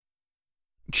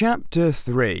Chapter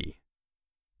 3.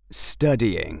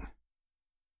 Studying.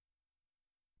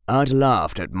 I'd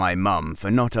laughed at my mum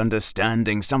for not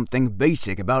understanding something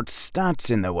basic about stats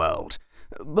in the world,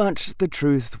 but the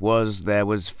truth was there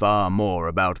was far more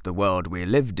about the world we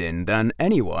lived in than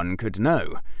anyone could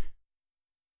know.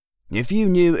 If you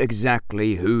knew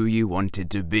exactly who you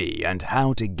wanted to be and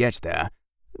how to get there,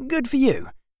 good for you.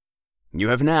 You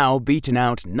have now beaten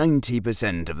out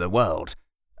 90% of the world,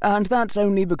 and that's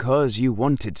only because you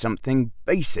wanted something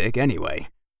basic anyway.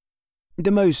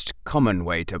 The most common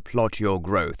way to plot your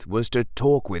growth was to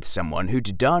talk with someone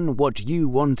who'd done what you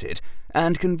wanted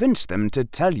and convince them to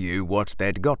tell you what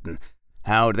they'd gotten,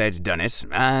 how they'd done it,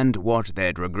 and what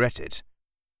they'd regretted.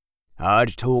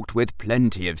 I'd talked with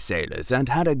plenty of sailors and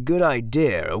had a good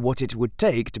idea of what it would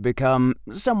take to become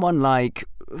someone like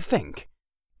Fink.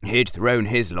 He'd thrown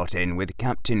his lot in with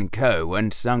Captain Coe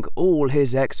and sunk all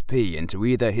his XP into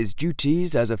either his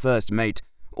duties as a first mate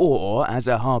or as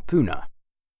a harpooner.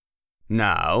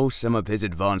 Now, some of his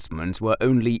advancements were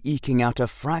only eking out a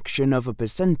fraction of a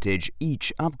percentage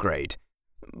each upgrade,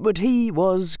 but he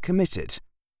was committed.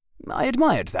 I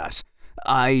admired that.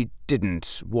 I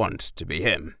didn't want to be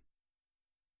him.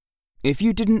 If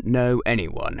you didn't know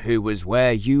anyone who was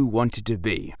where you wanted to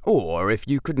be, or if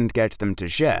you couldn't get them to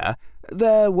share,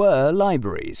 there were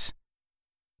libraries.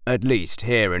 At least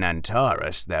here in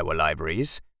Antares there were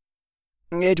libraries.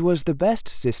 It was the best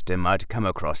system I'd come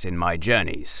across in my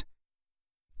journeys.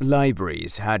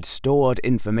 Libraries had stored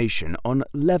information on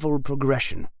level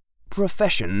progression,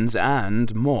 professions,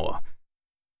 and more.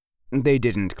 They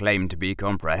didn't claim to be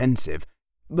comprehensive,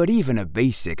 but even a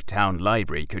basic town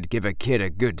library could give a kid a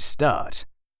good start.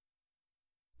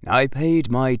 I paid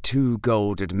my 2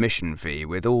 gold admission fee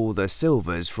with all the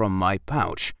silvers from my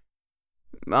pouch.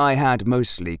 I had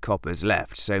mostly coppers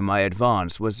left, so my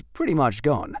advance was pretty much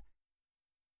gone.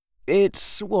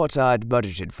 It's what I'd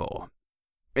budgeted for.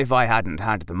 If I hadn't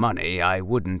had the money, I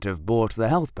wouldn't have bought the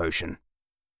health potion.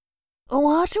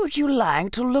 "What would you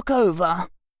like to look over?"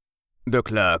 the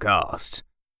clerk asked.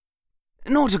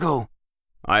 "Nautical,"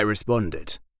 I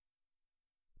responded.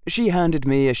 She handed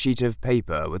me a sheet of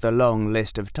paper with a long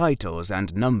list of titles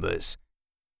and numbers.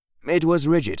 It was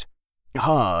rigid,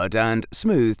 hard, and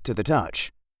smooth to the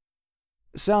touch.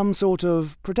 Some sort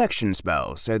of protection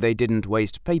spell so they didn't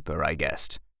waste paper, I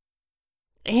guessed.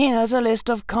 "Here's a list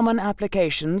of common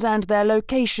applications and their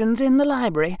locations in the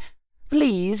library.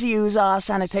 Please use our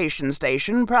sanitation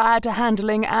station prior to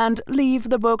handling and leave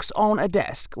the books on a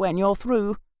desk when you're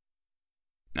through."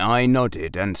 I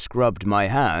nodded and scrubbed my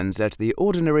hands at the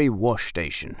ordinary wash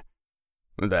station.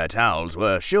 Their towels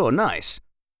were sure nice.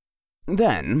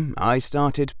 Then I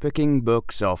started picking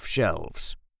books off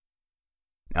shelves.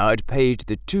 I'd paid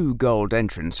the 2 gold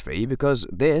entrance fee because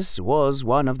this was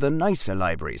one of the nicer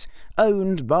libraries,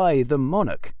 owned by the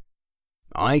monarch.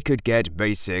 I could get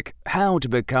basic How to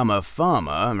Become a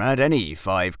Farmer at any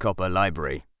 5 copper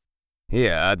library.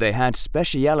 Here they had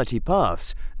speciality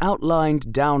paths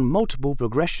outlined down multiple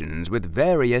progressions with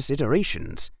various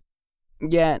iterations.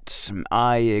 Yet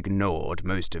I ignored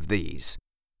most of these.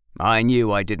 I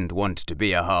knew I didn't want to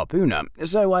be a harpooner,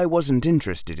 so I wasn't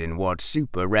interested in what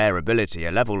super rare ability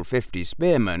a level 50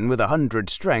 spearman with 100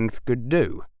 strength could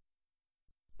do.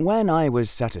 When I was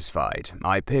satisfied,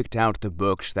 I picked out the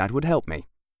books that would help me.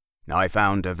 I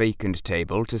found a vacant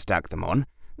table to stack them on.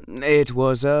 It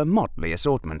was a motley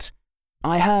assortment.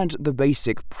 I had the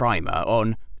basic primer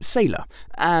on sailor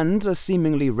and a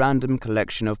seemingly random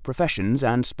collection of professions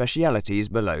and specialities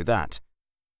below that.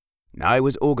 I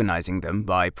was organizing them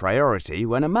by priority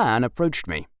when a man approached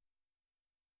me.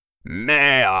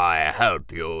 "May I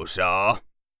help you, sir?"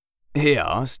 he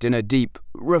asked in a deep,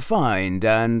 refined,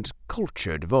 and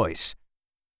cultured voice.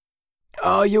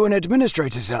 "Are you an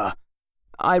administrator, sir?"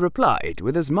 I replied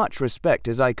with as much respect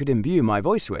as I could imbue my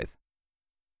voice with.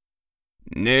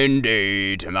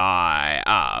 "Indeed, I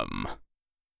am."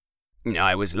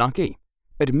 I was lucky.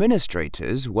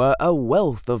 Administrators were a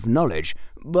wealth of knowledge,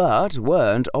 but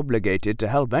weren't obligated to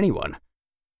help anyone.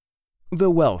 The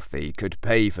wealthy could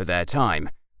pay for their time,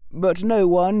 but no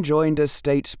one joined a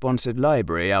state-sponsored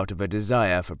library out of a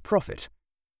desire for profit.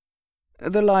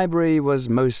 The library was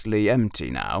mostly empty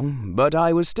now, but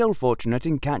I was still fortunate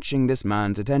in catching this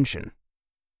man's attention.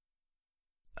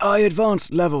 "I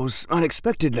advanced levels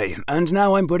unexpectedly, and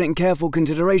now I'm putting careful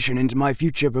consideration into my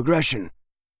future progression."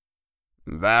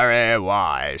 "Very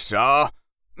wise, sir.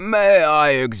 May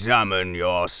I examine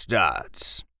your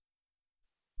stats?"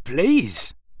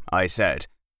 "Please," I said.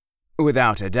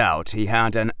 Without a doubt, he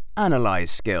had an analyze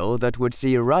skill that would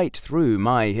see right through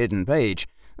my hidden page,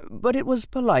 but it was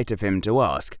polite of him to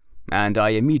ask, and I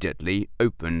immediately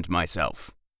opened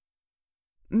myself.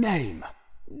 Name,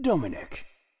 Dominic.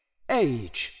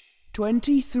 Age,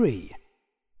 23.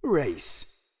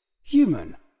 Race,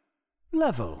 human.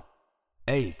 Level,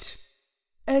 8.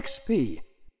 XP,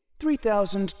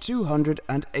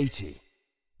 3,280.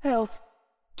 Health,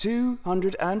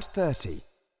 230.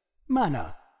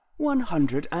 Mana,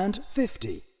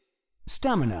 150.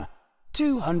 Stamina,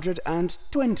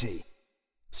 220.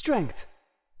 Strength,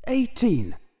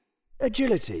 18.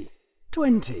 Agility,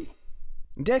 20.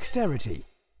 Dexterity,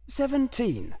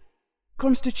 17.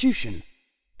 Constitution,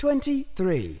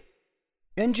 23.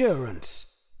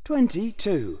 Endurance,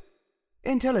 22.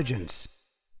 Intelligence,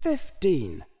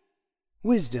 15.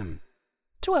 Wisdom,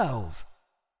 12.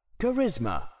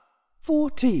 Charisma,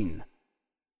 14.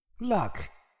 Luck,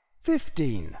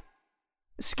 15.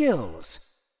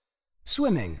 Skills,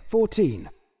 swimming, 14.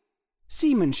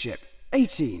 Seamanship,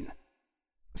 18.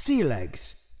 Sea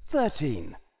legs,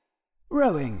 13.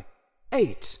 Rowing,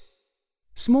 8.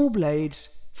 Small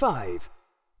blades, 5.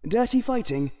 Dirty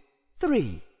fighting,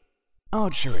 3.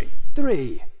 Archery,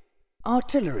 3.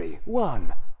 Artillery,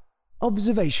 1.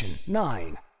 Observation,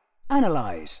 9.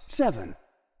 Analyze, 7.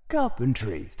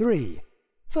 Carpentry, 3.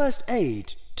 First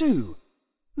aid, 2.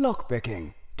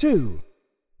 Lockpicking, 2.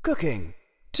 Cooking,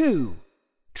 2.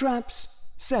 Traps,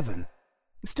 7.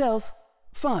 Stealth,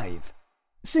 5.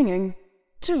 Singing,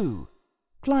 2.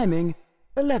 Climbing,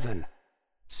 11.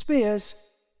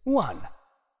 Spears, 1.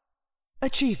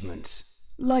 Achievements,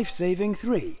 life-saving,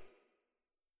 3.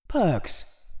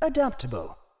 Perks,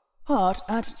 adaptable, heart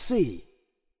at sea.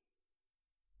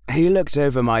 He looked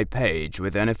over my page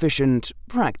with an efficient,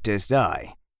 practiced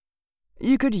eye.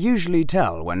 You could usually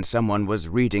tell when someone was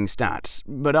reading stats,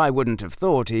 but I wouldn't have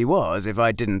thought he was if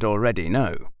I didn't already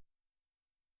know.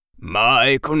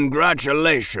 My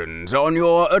congratulations on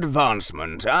your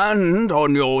advancement and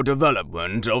on your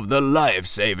development of the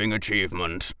life-saving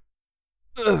achievement.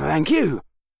 Thank you.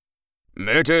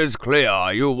 It is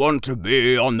clear you want to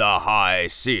be on the high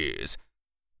seas.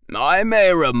 I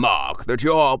may remark that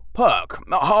your perk,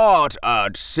 Heart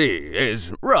at Sea,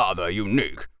 is rather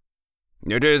unique.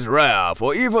 It is rare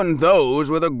for even those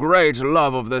with a great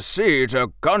love of the sea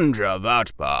to conjure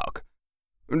that perk.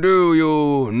 Do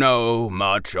you know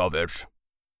much of it?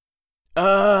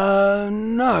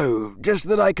 No. Just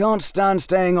that I can't stand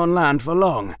staying on land for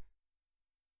long.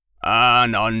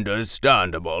 An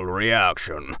understandable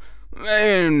reaction.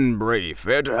 In brief,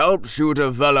 it helps you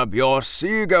develop your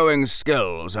seagoing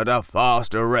skills at a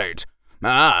faster rate,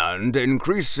 and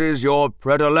increases your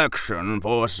predilection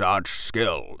for such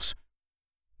skills.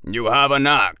 You have a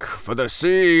knack for the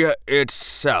sea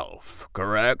itself,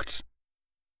 correct?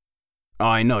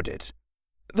 I nodded.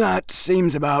 That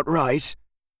seems about right.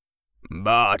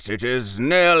 But it is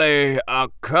nearly a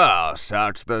curse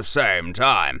at the same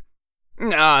time.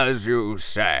 As you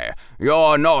say,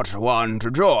 you're not one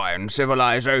to join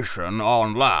civilization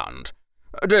on land.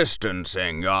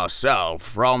 Distancing yourself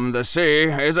from the sea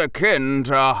is akin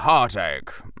to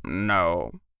heartache,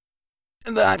 no?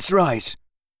 That's right.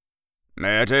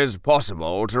 It is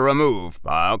possible to remove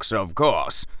perks, of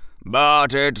course,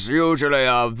 but it's usually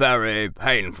a very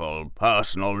painful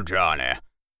personal journey.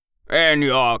 In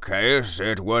your case,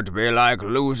 it would be like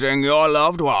losing your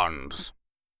loved ones.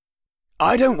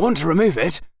 I don't want to remove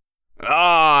it.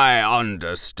 I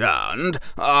understand.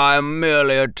 I'm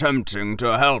merely attempting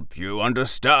to help you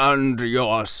understand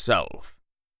yourself.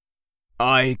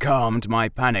 I calmed my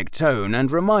panicked tone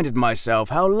and reminded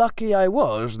myself how lucky I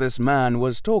was this man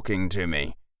was talking to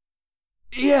me.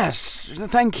 Yes,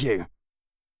 thank you.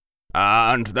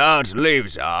 And that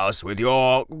leaves us with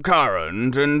your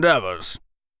current endeavors,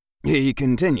 he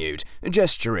continued,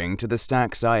 gesturing to the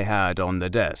stacks I had on the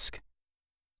desk.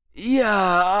 Yeah,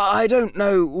 I don't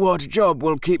know what job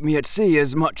will keep me at sea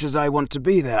as much as I want to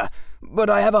be there, but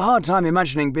I have a hard time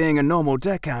imagining being a normal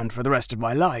deckhand for the rest of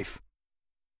my life.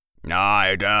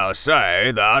 I dare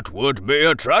say that would be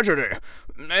a tragedy.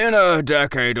 In a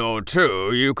decade or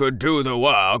two, you could do the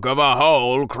work of a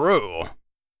whole crew.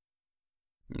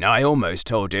 I almost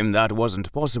told him that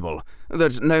wasn't possible,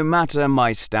 that no matter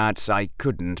my stats, I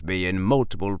couldn't be in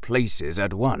multiple places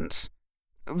at once.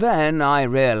 Then I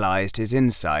realized his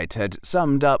insight had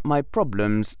summed up my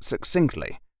problems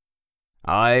succinctly.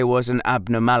 I was an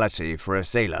abnormality for a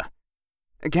sailor.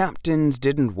 Captains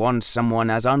didn't want someone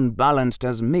as unbalanced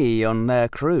as me on their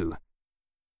crew.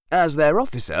 As their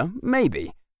officer,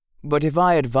 maybe, but if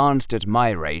I advanced at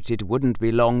my rate, it wouldn't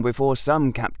be long before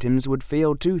some captains would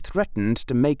feel too threatened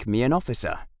to make me an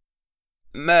officer.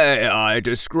 May I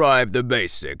describe the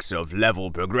basics of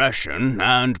level progression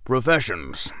and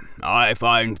professions? I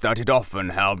find that it often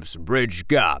helps bridge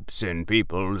gaps in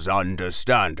people's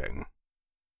understanding.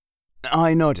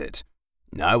 I nodded.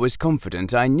 I was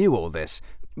confident I knew all this,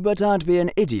 but I'd be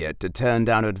an idiot to turn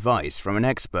down advice from an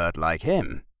expert like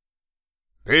him.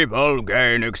 People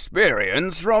gain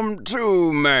experience from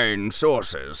two main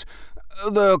sources: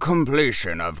 the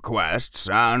completion of quests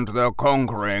and the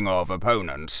conquering of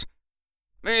opponents.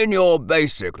 In your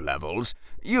basic levels,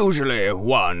 usually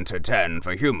 1 to 10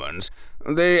 for humans,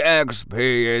 the XP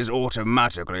is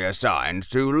automatically assigned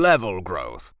to level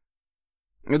growth.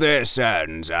 This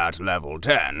ends at level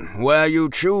 10, where you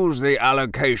choose the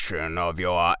allocation of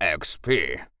your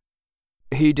XP.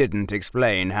 He didn't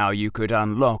explain how you could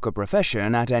unlock a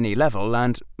profession at any level,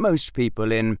 and most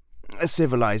people in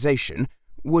civilization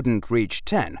wouldn't reach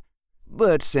 10.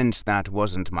 But since that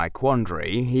wasn't my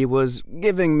quandary, he was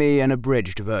giving me an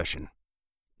abridged version.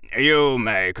 You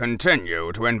may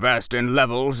continue to invest in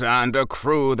levels and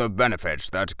accrue the benefits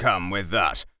that come with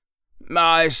that.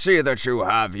 I see that you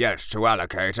have yet to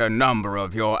allocate a number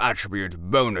of your attribute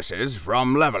bonuses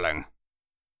from leveling.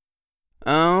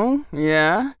 Oh,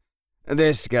 yeah?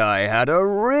 This guy had a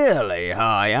really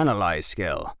high analyze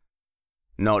skill.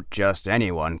 Not just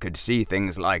anyone could see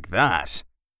things like that.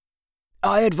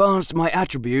 I advanced my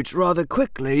attributes rather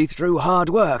quickly through hard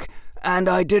work, and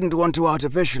I didn't want to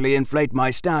artificially inflate my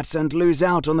stats and lose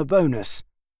out on the bonus.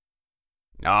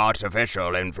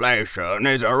 Artificial inflation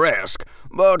is a risk,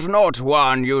 but not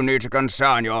one you need to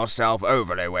concern yourself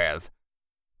overly with.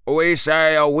 We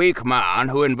say a weak man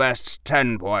who invests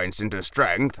 10 points into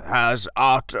strength has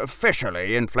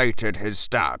artificially inflated his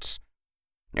stats.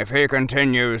 If he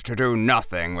continues to do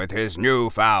nothing with his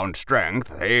newfound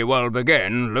strength, he will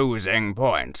begin losing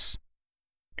points.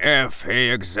 If he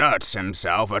exerts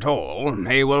himself at all,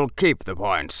 he will keep the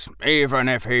points, even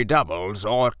if he doubles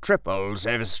or triples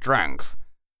his strength.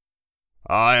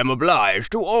 I am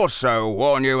obliged to also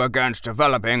warn you against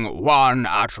developing one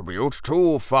attribute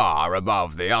too far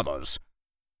above the others.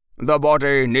 The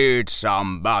body needs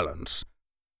some balance.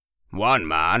 One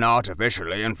man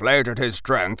artificially inflated his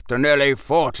strength to nearly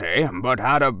 40, but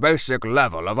had a basic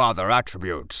level of other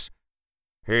attributes.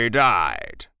 He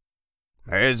died.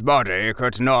 His body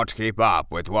could not keep up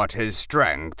with what his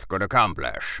strength could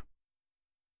accomplish.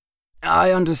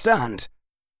 I understand.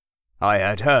 I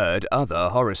had heard other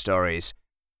horror stories.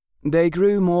 They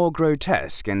grew more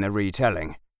grotesque in the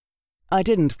retelling. I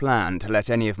didn't plan to let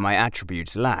any of my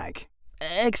attributes lag,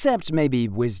 except maybe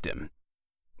wisdom.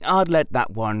 I'd let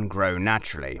that one grow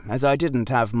naturally, as I didn't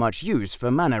have much use for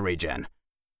mana regen.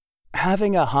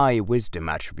 Having a high wisdom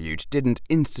attribute didn't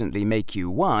instantly make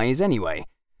you wise anyway.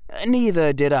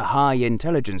 Neither did a high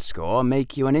intelligence score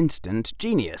make you an instant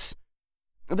genius.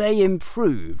 They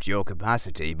improved your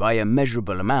capacity by a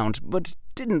measurable amount, but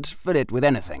didn't fill it with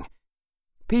anything.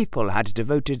 People had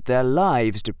devoted their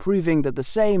lives to proving that the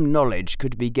same knowledge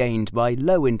could be gained by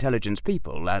low intelligence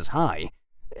people as high.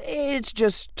 It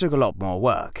just took a lot more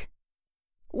work.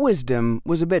 Wisdom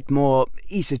was a bit more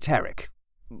esoteric,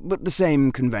 but the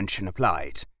same convention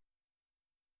applied.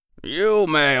 You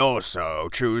may also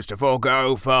choose to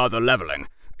forego further leveling,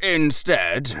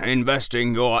 instead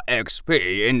investing your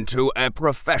XP into a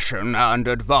profession and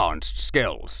advanced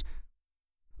skills.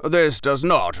 This does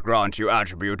not grant you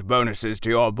attribute bonuses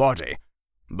to your body,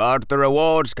 but the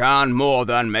rewards can more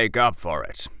than make up for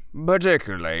it,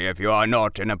 particularly if you are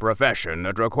not in a profession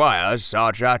that requires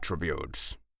such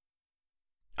attributes.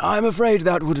 I'm afraid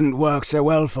that wouldn't work so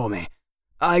well for me.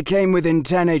 I came within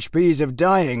 10 HPs of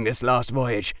dying this last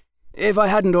voyage. If I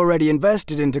hadn't already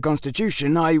invested into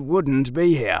Constitution, I wouldn't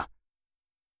be here.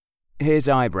 His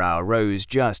eyebrow rose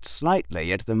just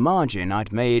slightly at the margin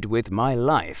I'd made with my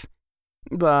life,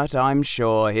 but I'm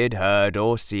sure he'd heard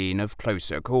or seen of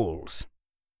closer calls.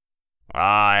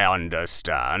 I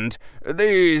understand.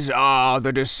 These are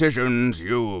the decisions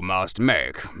you must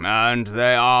make, and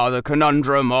they are the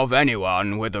conundrum of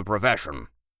anyone with a profession.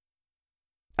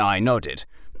 I nodded.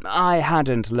 I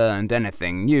hadn't learned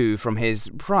anything new from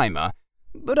his primer,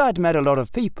 but I'd met a lot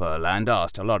of people and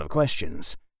asked a lot of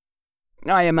questions.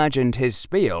 I imagined his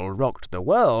spiel rocked the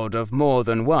world of more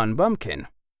than one bumpkin.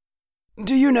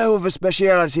 Do you know of a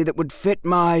speciality that would fit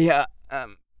my,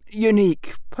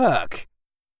 unique perk?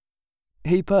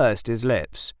 He pursed his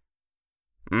lips.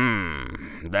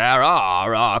 There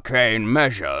are arcane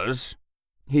measures,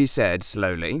 he said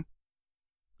slowly.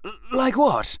 Like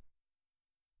what?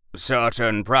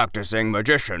 Certain practicing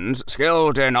magicians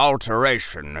skilled in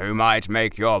alteration who might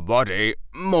make your body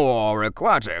more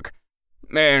aquatic.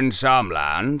 In some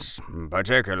lands,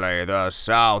 particularly the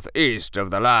southeast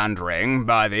of the land ring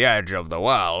by the edge of the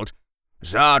world,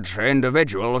 such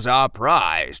individuals are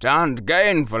prized and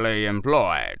gainfully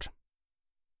employed.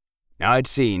 I'd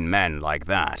seen men like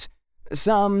that.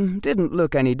 Some didn't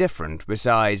look any different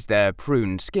besides their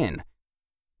pruned skin.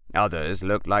 Others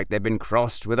looked like they'd been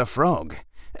crossed with a frog.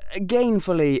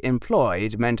 Gainfully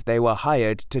employed meant they were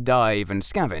hired to dive and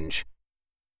scavenge.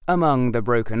 Among the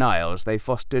broken isles they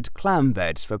fostered clam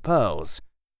beds for pearls,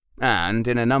 and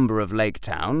in a number of lake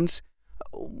towns,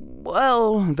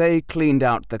 well, they cleaned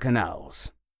out the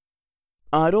canals.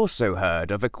 I'd also heard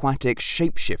of aquatic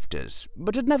shapeshifters,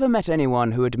 but had never met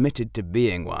anyone who admitted to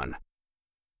being one.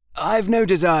 I've no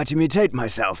desire to mutate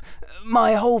myself.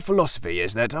 My whole philosophy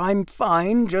is that I'm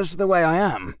fine just the way I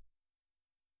am.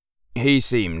 He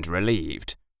seemed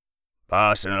relieved.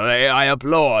 Personally, I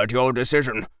applaud your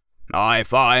decision. I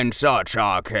find such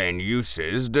arcane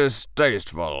uses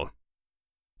distasteful.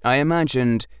 I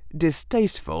imagined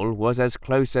distasteful was as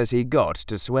close as he got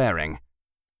to swearing.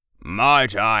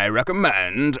 Might I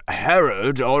recommend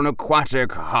Herod on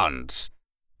Aquatic Hunts?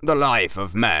 The life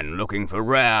of men looking for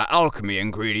rare alchemy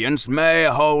ingredients may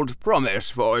hold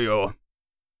promise for you.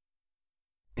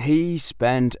 He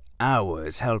spent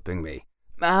hours helping me.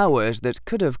 Hours that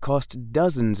could have cost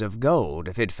dozens of gold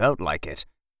if it felt like it.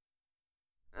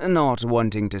 Not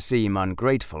wanting to seem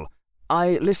ungrateful,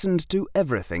 I listened to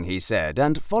everything he said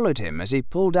and followed him as he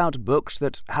pulled out books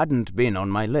that hadn't been on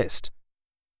my list.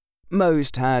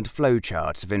 Most had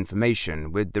flowcharts of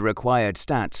information with the required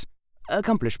stats,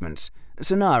 accomplishments,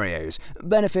 scenarios,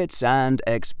 benefits, and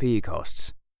XP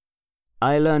costs.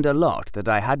 I learned a lot that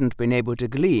I hadn't been able to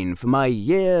glean for my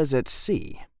years at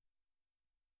sea.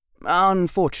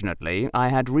 Unfortunately, I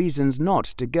had reasons not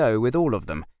to go with all of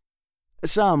them.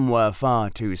 Some were far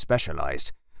too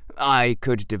specialized. I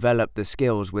could develop the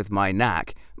skills with my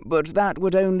knack, but that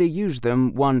would only use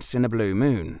them once in a blue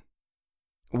moon.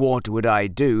 What would I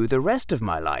do the rest of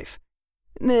my life?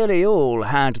 Nearly all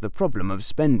had the problem of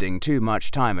spending too much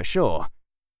time ashore.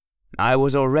 I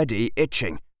was already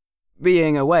itching,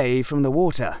 being away from the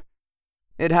water.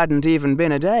 It hadn't even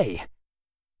been a day.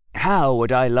 How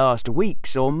would I last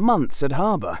weeks or months at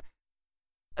harbour?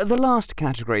 The last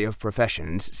category of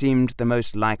professions seemed the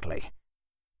most likely.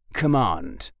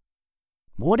 Command.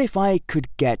 What if I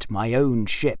could get my own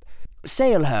ship,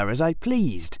 sail her as I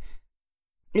pleased?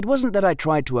 It wasn't that I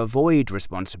tried to avoid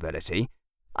responsibility.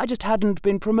 I just hadn't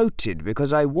been promoted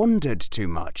because I wandered too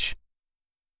much.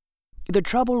 The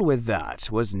trouble with that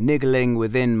was niggling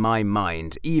within my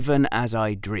mind even as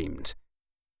I dreamed.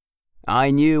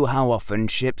 I knew how often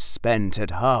ships spent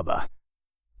at harbour,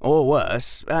 or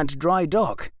worse, at dry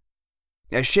dock.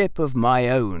 A ship of my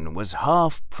own was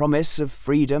half promise of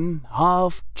freedom,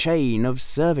 half chain of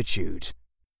servitude.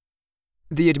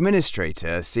 The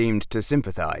administrator seemed to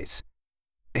sympathize.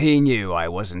 He knew I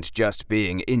wasn't just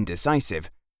being indecisive.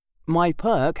 My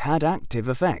perk had active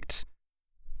effects.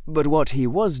 But what he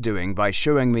was doing by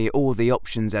showing me all the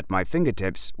options at my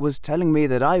fingertips was telling me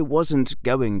that I wasn't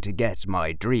going to get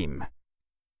my dream.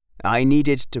 I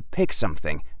needed to pick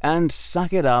something and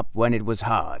suck it up when it was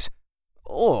hard,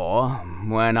 or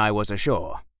when I was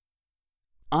ashore.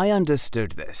 I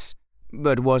understood this,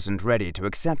 but wasn't ready to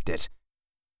accept it.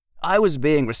 I was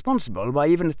being responsible by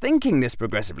even thinking this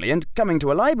progressively and coming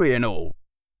to a library and all,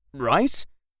 right?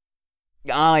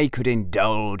 I could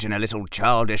indulge in a little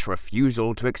childish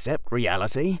refusal to accept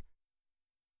reality.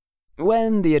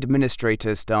 When the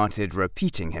administrator started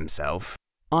repeating himself,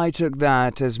 I took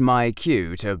that as my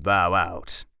cue to bow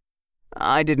out.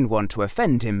 I didn't want to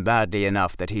offend him badly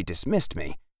enough that he dismissed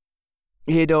me.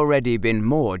 He'd already been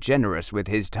more generous with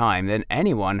his time than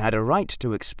anyone had a right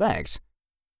to expect.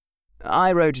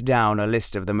 I wrote down a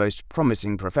list of the most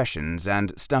promising professions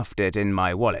and stuffed it in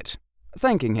my wallet,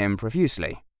 thanking him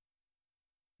profusely.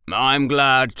 I'm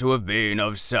glad to have been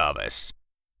of service,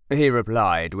 he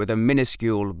replied with a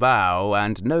minuscule bow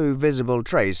and no visible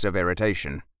trace of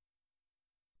irritation.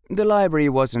 The library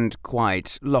wasn't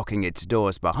quite locking its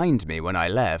doors behind me when I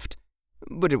left,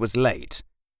 but it was late.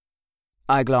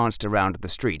 I glanced around the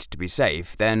street to be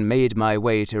safe, then made my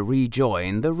way to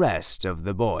rejoin the rest of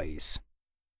the boys.